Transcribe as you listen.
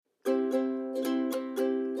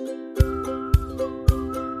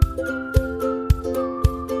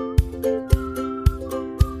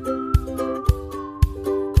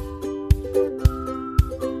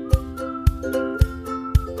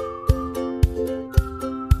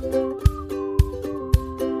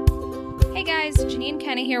Christine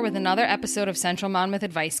Kenny here with another episode of Central Monmouth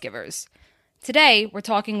Advice Givers. Today, we're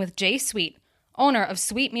talking with Jay Sweet, owner of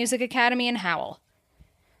Sweet Music Academy in Howell.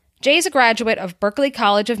 Jay is a graduate of Berklee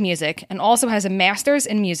College of Music and also has a master's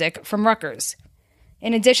in music from Rutgers.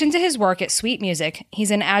 In addition to his work at Sweet Music, he's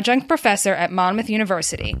an adjunct professor at Monmouth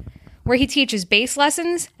University, where he teaches bass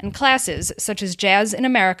lessons and classes such as Jazz in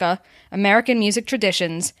America, American Music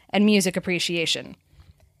Traditions, and Music Appreciation.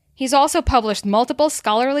 He's also published multiple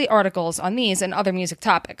scholarly articles on these and other music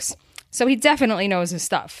topics, so he definitely knows his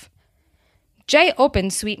stuff. Jay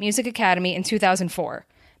opened Sweet Music Academy in 2004.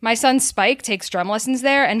 My son Spike takes drum lessons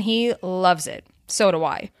there, and he loves it. So do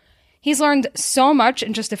I. He's learned so much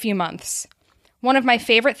in just a few months. One of my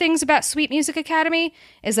favorite things about Sweet Music Academy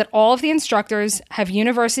is that all of the instructors have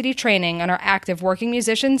university training and are active working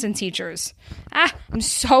musicians and teachers. I'm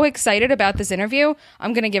so excited about this interview,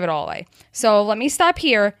 I'm going to give it all away. So let me stop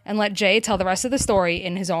here and let Jay tell the rest of the story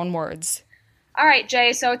in his own words. All right,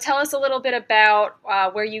 Jay, so tell us a little bit about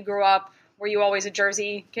where you grew up. Were you always a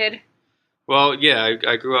Jersey kid? Well, yeah,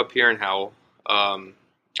 I grew up here in Howell.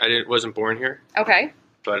 I wasn't born here. Okay.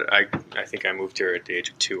 But I think I moved here at the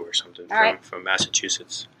age of 2 or something from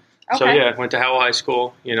Massachusetts. Okay. So, yeah, I went to Howell High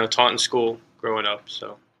School, taught in school growing up.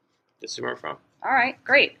 So this is where I'm from. All right,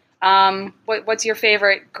 great. What's your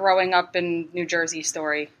favorite growing up in New Jersey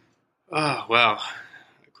story? Oh, wow.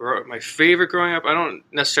 My favorite growing up, I don't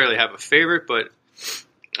necessarily have a favorite, but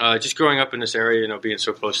just growing up in this area, being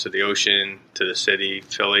so close to the ocean, to the city,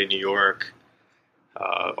 Philly, New York,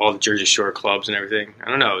 all the Jersey Shore clubs and everything. I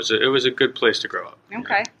don't know. It was a good place to grow up.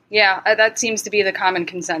 Okay. Yeah, that seems to be the common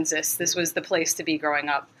consensus. This was the place to be growing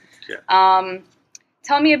up. Yeah.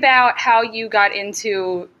 Tell me about how you got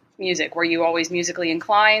into music. Were you always musically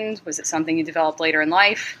inclined? Was it something you developed later in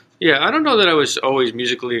life? Yeah, I don't know that I was always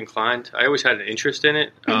musically inclined. I always had an interest in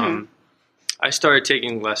it. Mm-hmm. I started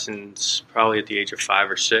taking lessons probably at the age of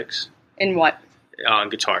 5 or 6. In what? On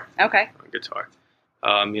guitar. Okay. On guitar.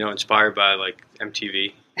 Inspired by like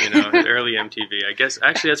MTV, early MTV. I guess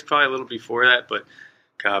actually that's probably a little before that, but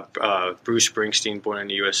Bruce Springsteen, Born in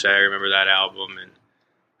the USA. I remember that album, and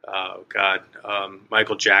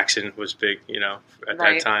Michael Jackson was big, at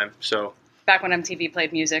that time. So back when MTV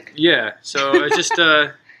played music. Yeah. So I just,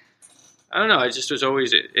 I don't know. I just was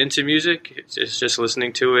always into music. It's just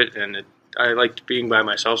listening to it, and I liked being by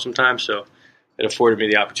myself sometimes. So it afforded me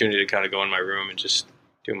the opportunity to kind of go in my room and just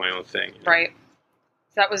do my own thing. Right.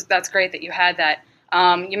 That's great that you had that.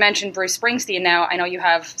 You mentioned Bruce Springsteen. Now I know you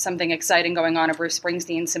have something exciting going on, a Bruce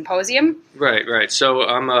Springsteen symposium. Right. So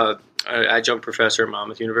I'm an adjunct professor at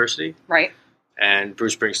Monmouth University. Right. And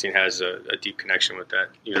Bruce Springsteen has a deep connection with that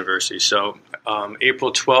university. So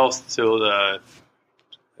April 12th till I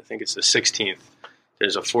think it's the 16th,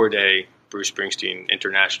 there's a 4-day Bruce Springsteen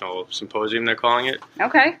International Symposium, they're calling it.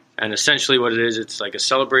 Okay. And essentially what it is, it's like a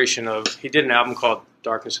celebration of, he did an album called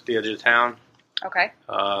Darkness at the Edge of Town. Okay.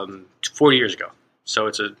 40 years ago. So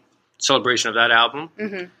it's a celebration of that album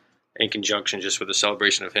in conjunction just with a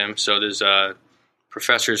celebration of him. So there's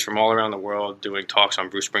professors from all around the world doing talks on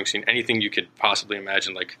Bruce Springsteen, anything you could possibly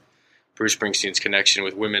imagine, like Bruce Springsteen's connection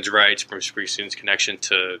with women's rights, Bruce Springsteen's connection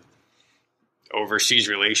to overseas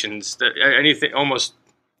relations, anything, almost,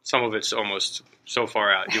 some of it's almost so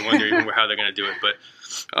far out. You wonder even how they're going to do it. But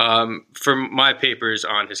for my papers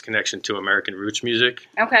on his connection to American roots music,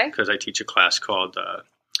 because I teach a class called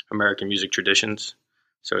American Music Traditions,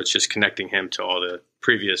 so it's just connecting him to all the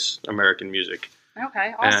previous American music.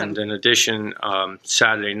 Okay, awesome. And in addition,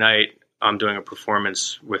 Saturday night, I'm doing a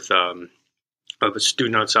performance with of a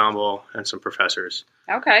student ensemble and some professors.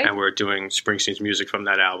 Okay. And we're doing Springsteen's music from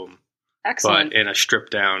that album. Excellent. But in a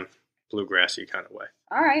stripped-down, bluegrassy kind of way.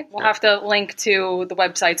 All right. We'll have to link to the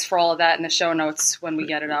websites for all of that in the show notes when we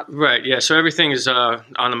get it up. Right, yeah. So everything is on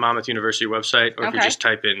the Monmouth University website, or if you just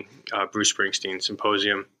type in Bruce Springsteen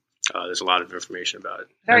Symposium, there's a lot of information about it.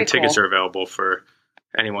 Very and tickets are available for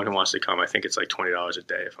anyone who wants to come. I think it's like $20 a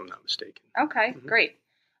day, if I'm not mistaken. Okay, great.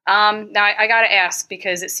 Now, I got to ask,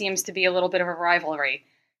 because it seems to be a little bit of a rivalry.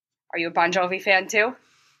 Are you a Bon Jovi fan, too?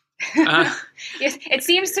 Yes, it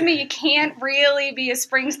seems to me you can't really be a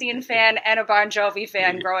Springsteen fan and a Bon Jovi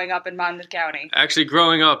fan growing up in Monmouth County. Actually,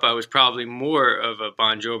 growing up, I was probably more of a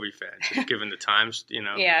Bon Jovi fan, just given the times,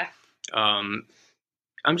 Yeah.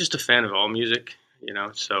 I'm just a fan of all music,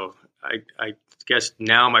 so I guess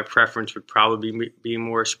now my preference would probably be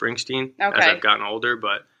more Springsteen as I've gotten older,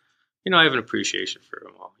 but, I have an appreciation for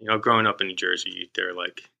them all. Growing up in New Jersey, they're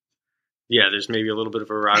like, yeah, there's maybe a little bit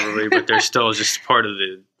of a rivalry, but they're still just part of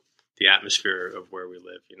the atmosphere of where we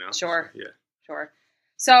live, Sure. So, yeah. Sure.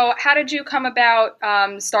 So how did you come about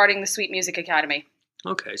starting the Sweet Music Academy?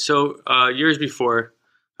 Okay. So years before,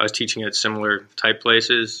 I was teaching at similar type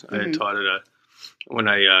places. I had taught when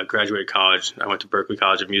I graduated college, I went to Berklee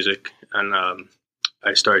College of Music, and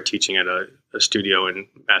I started teaching at a studio in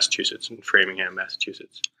Massachusetts, in Framingham,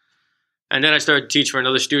 Massachusetts. And then I started to teach for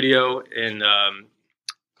another studio in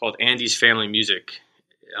called Andy's Family Music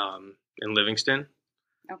in Livingston.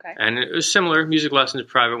 Okay. And it was similar, music lessons,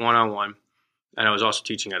 private one-on-one. And I was also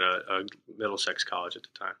teaching at a Middlesex college at the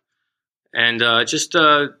time. And just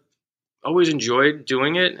always enjoyed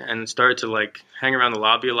doing it, and started to like hang around the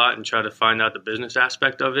lobby a lot and try to find out the business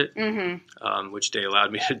aspect of it, which they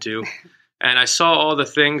allowed me to do. And I saw all the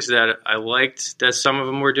things that I liked that some of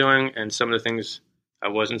them were doing, and some of the things I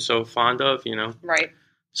wasn't so fond of, Right.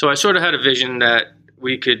 So I sort of had a vision that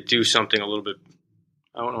we could do something a little bit,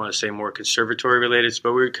 I don't want to say more conservatory related,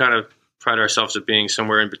 but we kind of pride ourselves at being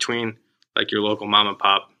somewhere in between, like your local mom and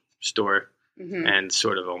pop store and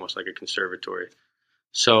sort of almost like a conservatory.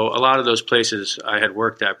 So a lot of those places I had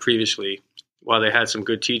worked at previously, while they had some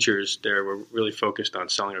good teachers, they were really focused on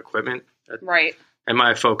selling equipment. Right. And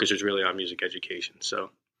my focus was really on music education. So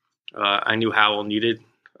I knew Howell needed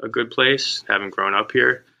a good place, having grown up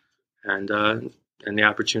here. And the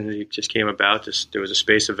opportunity just came about. There was a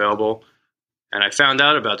space available. And I found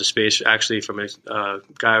out about the space actually from a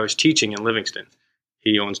guy I was teaching in Livingston.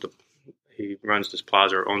 He runs this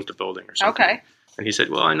plaza or owns the building or something. Okay. And he said,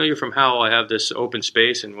 "Well, I know you're from Howell. I have this open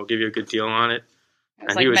space, and we'll give you a good deal on it." It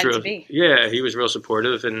was and he was meant to be. Yeah, he was real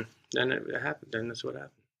supportive, and then it happened. Then that's what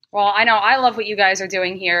happened. Well, I know I love what you guys are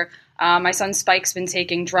doing here. My son Spike's been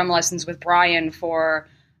taking drum lessons with Brian for,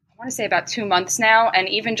 I want to say, about 2 months now. And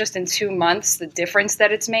even just in 2 months, the difference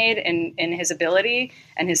that it's made in his ability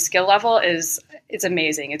and his skill level it's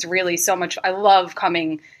amazing. It's really so much. I love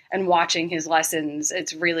coming and watching his lessons.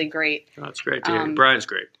 It's really great. Oh, that's great to hear. Brian's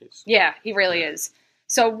great. Yeah, he really is.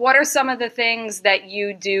 So what are some of the things that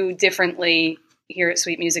you do differently here at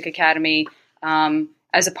Sweet Music Academy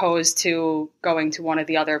as opposed to going to one of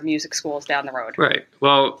the other music schools down the road? Right.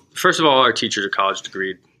 Well, first of all, our teachers are college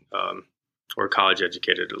degreed or college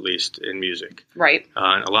educated, at least in music. Right.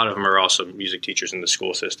 And a lot of them are also music teachers in the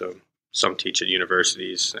school system. Some teach at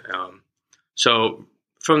universities. So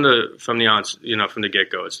from the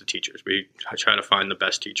get-go, it's the teachers. We try to find the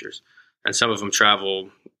best teachers. And some of them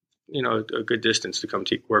travel, a good distance to come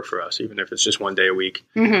work for us, even if it's just 1 day a week.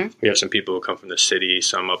 Mm-hmm. We have some people who come from the city,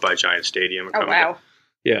 some up by Giant Stadium. Oh, wow.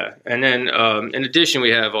 Yeah. And then in addition,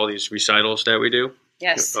 we have all these recitals that we do.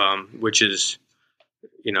 Yes. Which is,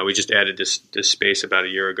 we just added this space about a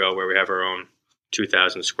year ago where we have our own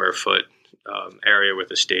 2,000 square foot area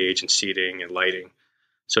with a stage and seating and lighting.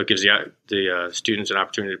 So it gives the students an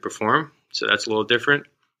opportunity to perform. So that's a little different.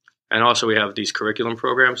 And also we have these curriculum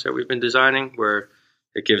programs that we've been designing where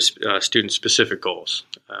it gives students specific goals.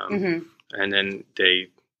 And then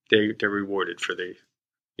they're rewarded for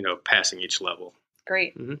passing each level.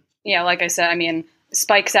 Great. Mm-hmm. Yeah, like I said,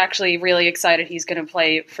 Spike's actually really excited. He's going to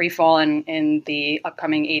play Free Fall in the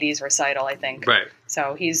upcoming 80s recital, I think. Right.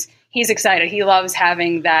 So he's excited. He loves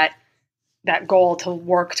having that goal to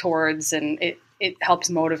work towards, and it helps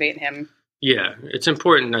motivate him. Yeah, it's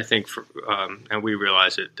important, I think, and we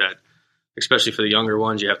realize it, that especially for the younger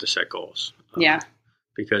ones, you have to set goals.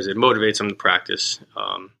 Because it motivates them to practice.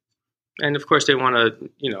 And, of course, they want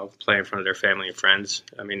to, play in front of their family and friends.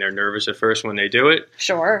 They're nervous at first when they do it.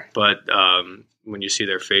 Sure. But when you see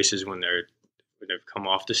their faces when they've come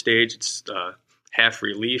off the stage, it's half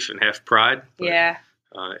relief and half pride. But, yeah.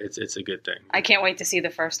 It's a good thing. I can't wait to see the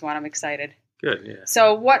first one. I'm excited. Good, yeah.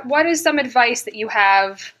 So what is some advice that you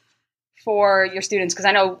have for your students? Because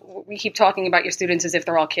I know we keep talking about your students as if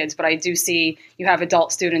they're all kids, but I do see you have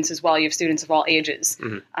adult students as well. You have students of all ages.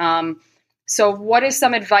 Mm-hmm. So what is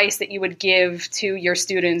some advice that you would give to your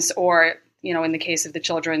students or, in the case of the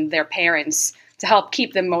children, their parents, to help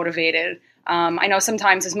keep them motivated? I know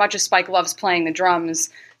sometimes, as much as Spike loves playing the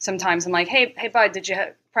drums, sometimes I'm like, hey, bud, did you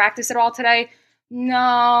practice at all today?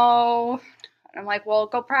 No. I'm like, well,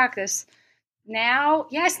 go practice. Now?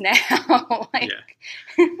 Yes, now.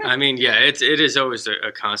 It is always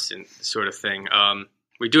a constant sort of thing.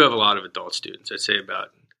 We do have a lot of adult students. I'd say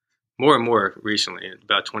about more and more recently,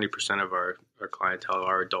 about 20% of our clientele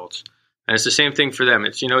are adults. And it's the same thing for them.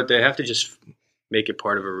 It's, they have to just make it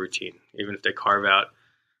part of a routine, even if they carve out,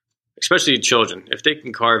 especially children, if they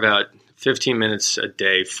can carve out 15 minutes a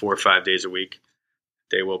day, 4 or 5 days a week,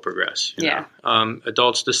 they will progress. You know?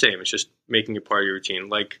 Adults, the same. It's just making it part of your routine,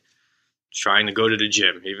 like trying to go to the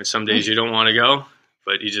gym. Even some days you don't want to go,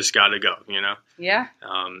 but you just got to go, Yeah.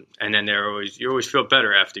 And then you always feel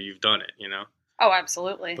better after you've done it, Oh,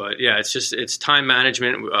 absolutely. But yeah, it's time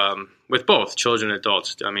management with both children and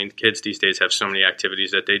adults. Kids these days have so many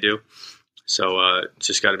activities that they do. So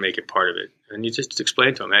just got to make it part of it. And you just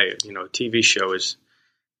explain to them, hey, a TV show is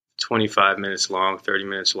 25 minutes long, 30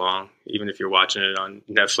 minutes long, even if you're watching it on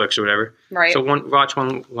Netflix or whatever. Right. So watch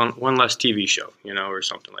one less TV show, or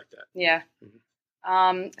something like that. Yeah.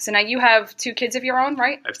 So now you have 2 kids of your own,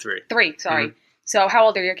 right? I have 3. 3, sorry. So how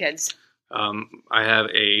old are your kids? I have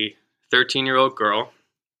a 13-year-old girl,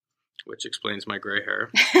 which explains my gray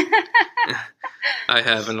hair. I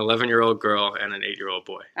have an 11-year-old girl and an 8-year-old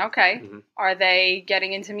boy. Okay. Are they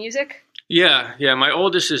getting into music? Yeah. My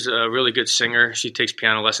oldest is a really good singer. She takes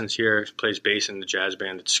piano lessons here, plays bass in the jazz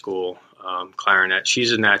band at school, clarinet.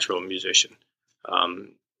 She's a natural musician.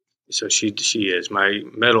 So she is. My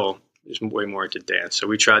middle is way more into dance. So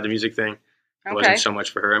we tried the music thing. It wasn't so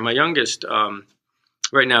much for her. And my youngest,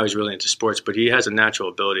 right now he's really into sports, but he has a natural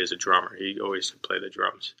ability as a drummer. He always could play the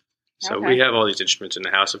drums. So we have all these instruments in the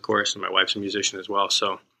house, of course, and my wife's a musician as well.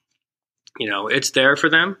 So, it's there for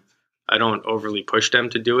them. I don't overly push them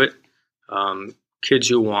to do it. Kids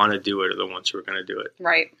who want to do it are the ones who are going to do it.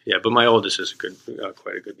 Right. Yeah, but my oldest is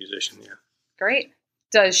quite a good musician, yeah. Great.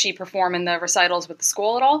 Does she perform in the recitals with the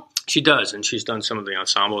school at all? She does, and she's done some of the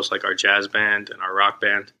ensembles like our jazz band and our rock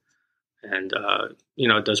band. And,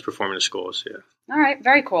 does perform in the schools, yeah. All right,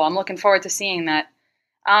 very cool. I'm looking forward to seeing that.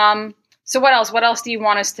 So what else? What else do you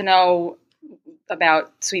want us to know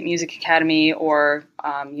about Sweet Music Academy or,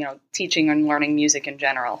 teaching and learning music in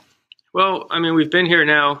general? Well, we've been here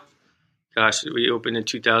now. Gosh, we opened in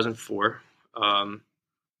 2004.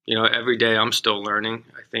 Every day I'm still learning.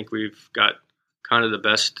 I think we've got kind of the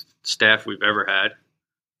best staff we've ever had.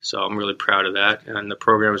 So I'm really proud of that. And the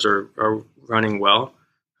programs are running well.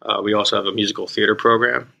 We also have a musical theater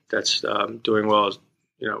program that's doing well.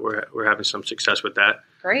 We're having some success with that.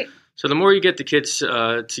 Great. So the more you get the kids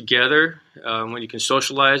together, when you can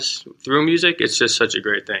socialize through music, it's just such a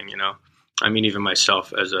great thing, even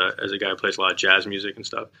myself as a guy who plays a lot of jazz music and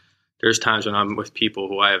stuff, there's times when I'm with people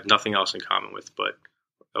who I have nothing else in common with,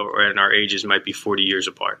 and our ages might be 40 years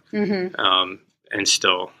apart. Mm-hmm. And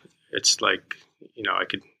still, it's like, I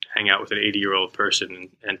could hang out with an 80-year-old person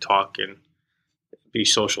and talk and be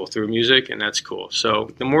social through music, and that's cool. So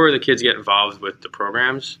the more the kids get involved with the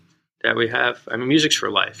programs that we have, music's for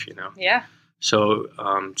life, Yeah.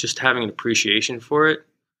 So just having an appreciation for it.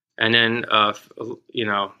 And then,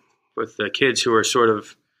 with the kids who are sort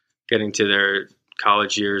of getting to their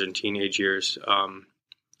college years and teenage years, a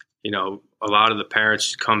lot of the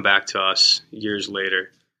parents come back to us years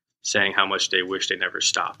later saying how much they wish they never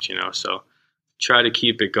stopped, So try to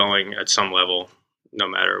keep it going at some level, no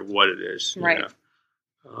matter what it is. Right.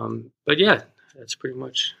 But yeah, that's pretty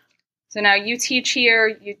much. So now you teach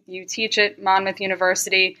here, you teach at Monmouth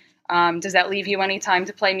University. Does that leave you any time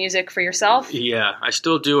to play music for yourself? Yeah, I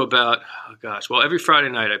still do every Friday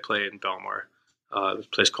night I play in Belmar, a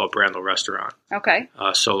place called Brandel Restaurant. Okay.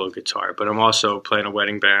 Solo guitar. But I'm also playing a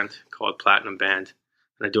wedding band called Platinum Band,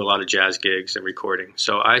 and I do a lot of jazz gigs and recording.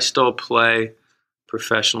 So I still play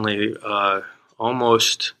professionally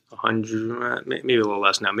almost 100, maybe a little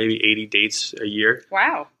less now, maybe 80 dates a year.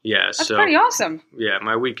 Wow. Yeah. That's pretty awesome. Yeah,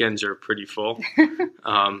 my weekends are pretty full.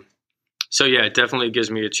 So yeah, it definitely gives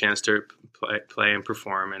me a chance to play and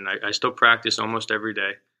perform, and I still practice almost every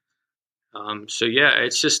day. So yeah,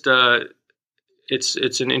 it's just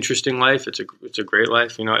it's an interesting life. It's a great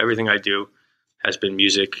life. Everything I do has been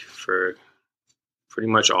music for pretty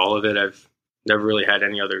much all of it. I've never really had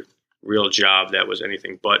any other real job that was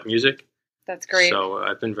anything but music. That's great. So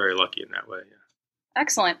I've been very lucky in that way. Yeah.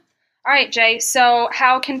 Excellent. All right, Jay. So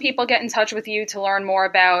how can people get in touch with you to learn more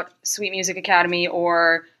about Sweet Music Academy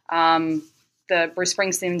or the Bruce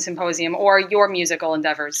Springsteen Symposium or your musical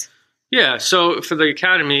endeavors? Yeah. So for the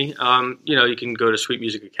Academy, you can go to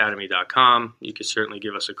sweetmusicacademy.com. You can certainly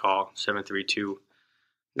give us a call,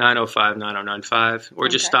 732-905-9095, or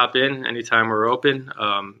just stop in anytime we're open.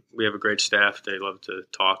 We have a great staff. They love to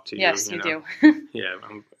talk to you. Yes, you do. Yeah.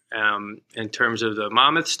 In terms of the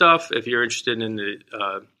Monmouth stuff, if you're interested in the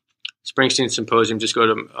Springsteen Symposium, just go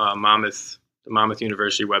to the Monmouth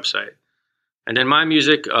University website. And then my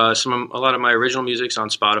music, a lot of my original music's on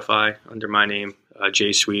Spotify under my name,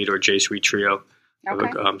 Jay Sweet or Jay Sweet Trio.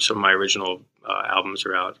 Okay. Some of my original albums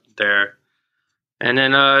are out there. And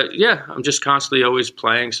then, I'm just constantly always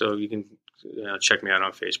playing, so you can check me out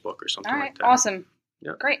on Facebook or something like that. Awesome.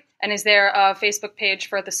 Yep. Great. And is there a Facebook page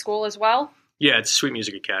for the school as well? Yeah, it's Sweet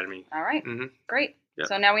Music Academy. All right. Mm-hmm. Great. Yep.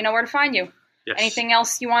 So now we know where to find you. Yes. Anything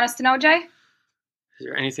else you want us to know, Jay? Is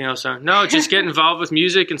there anything else? No, just get involved with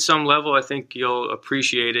music in some level. I think you'll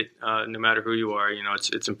appreciate it no matter who you are.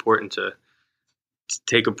 It's important to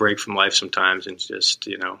take a break from life sometimes and just,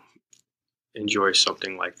 enjoy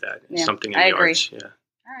something like that. Yeah, something in I the agree. arts. Yeah.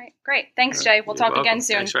 All right, great. Thanks, Jay. We'll You're talk again welcome.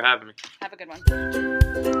 soon. Thanks for having me. Have a good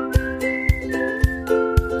one.